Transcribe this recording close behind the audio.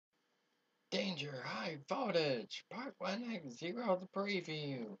Danger, high voltage, part 1X0, the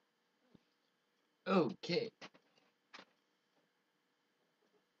preview. Okay,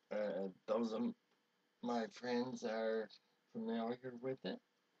 those of my friends are familiar with it.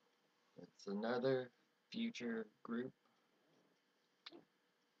 It's another future group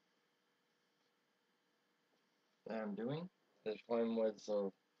that I'm doing. This one was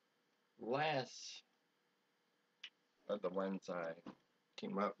the last of the ones I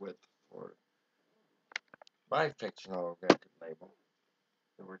came up with for my fictional record label.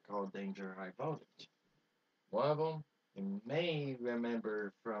 They were called Danger High Voltage. One of them you may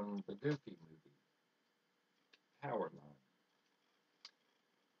remember from the Goofy movie, Powerline.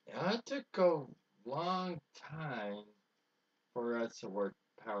 Now, it took a long time for us to work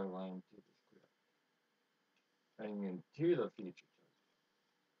Powerline to the script. I mean, to the future.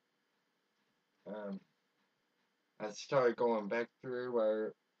 I started going back through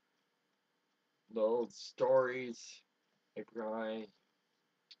our the old stories April and I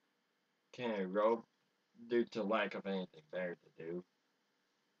kind of wrote due to lack of anything better to do.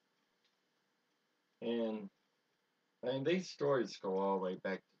 And I mean, these stories go all the way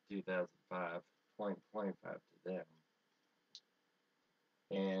back to 2005, 2025 to them.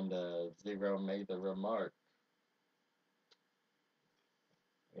 And Zero made the remark,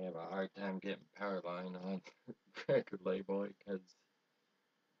 we have a hard time getting Powerline on record label because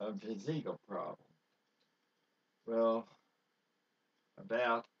of his ego problem. Well,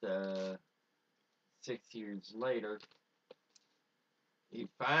 about 6 years later, he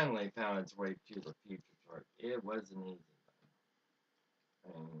finally found his way to the future chart. It wasn't easy,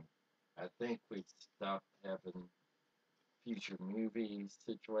 and I think we stopped having future movie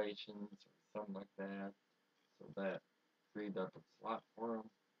situations or something like that, so that freed up a slot for him.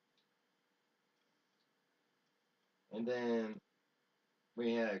 And then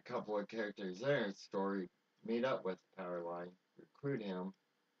we had a couple of characters there in the story meet up with Powerline, recruit him,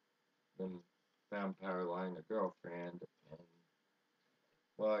 then found Powerline a girlfriend, and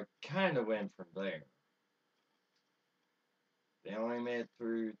well, it kind of went from there. They only made it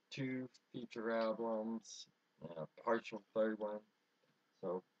through two feature albums, a partial third one.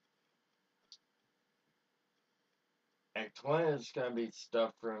 So Act 1 is going to be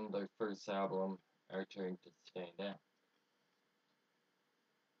stuff from their first album, Our Turn to Stand Out.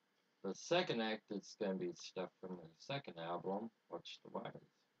 The second act is going to be stuff from their second album, Watch the Wires.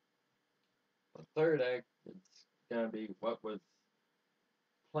 The third act is going to be what was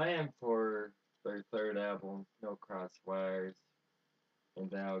planned for their third album, No Cross Wires,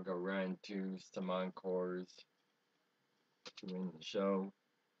 and then I'll go right into some encores to end the show.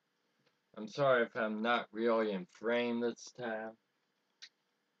 I'm sorry if I'm not really in frame this time,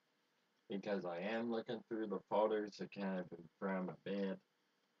 because I am looking through the folders that kind of in front of my bed.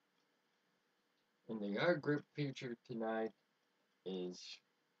 And the art group featured tonight is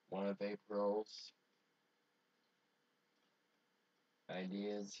one of April's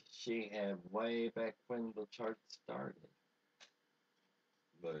ideas she had way back when the chart started.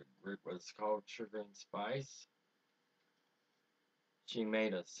 The group was called Sugar and Spice. She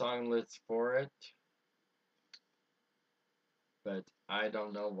made a song list for it, but I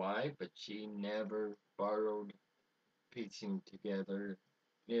don't know why, but she never borrowed piecing together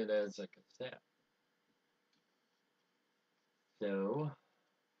it as a cassette. So,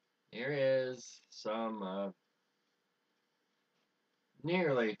 here is some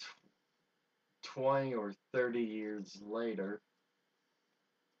nearly 20 or 30 years later,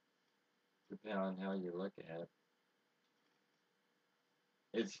 depending on how you look at it.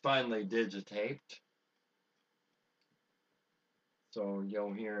 It's finally digitaped, so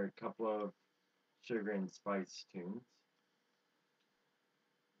you'll hear a couple of Sugar and Spice tunes.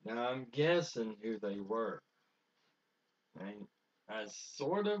 Now I'm guessing who they were. I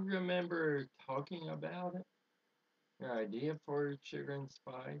sort of remember talking about it, the idea for Sugar and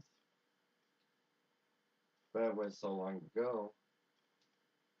Spice, but it was so long ago.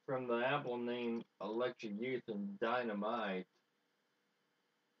 From the album named Electric Youth and Dynamite,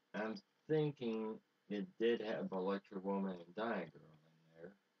 I'm thinking it did have Electric Woman and Dyna Girl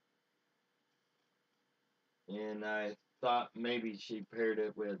in there. And I thought maybe she paired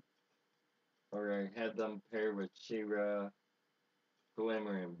it with, or had them paired with She-Ra,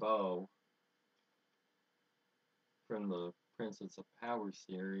 Glimmer, and Bow from the Princess of Power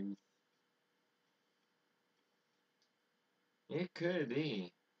series. It could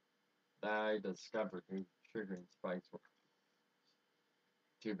be that I discovered who Sugar and Spice were.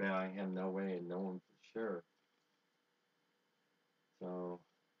 Too bad I have no way of knowing for sure. So,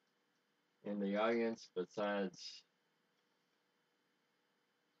 in the audience, besides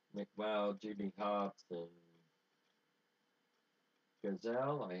McWild, Judy Hopps, and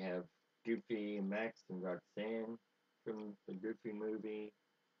Gazelle. I have Goofy, Max, and Roxanne from the Goofy movie,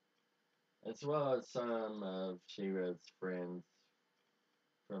 as well as some of She-Ra's friends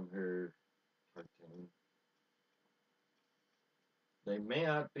from her cartoon. They may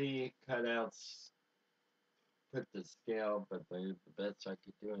not be cutouts put to scale, but they're the best I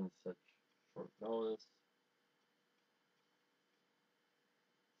could do in such short notice.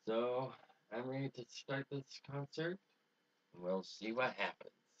 So I'm ready to start this concert, and we'll see what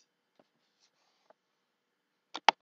happens.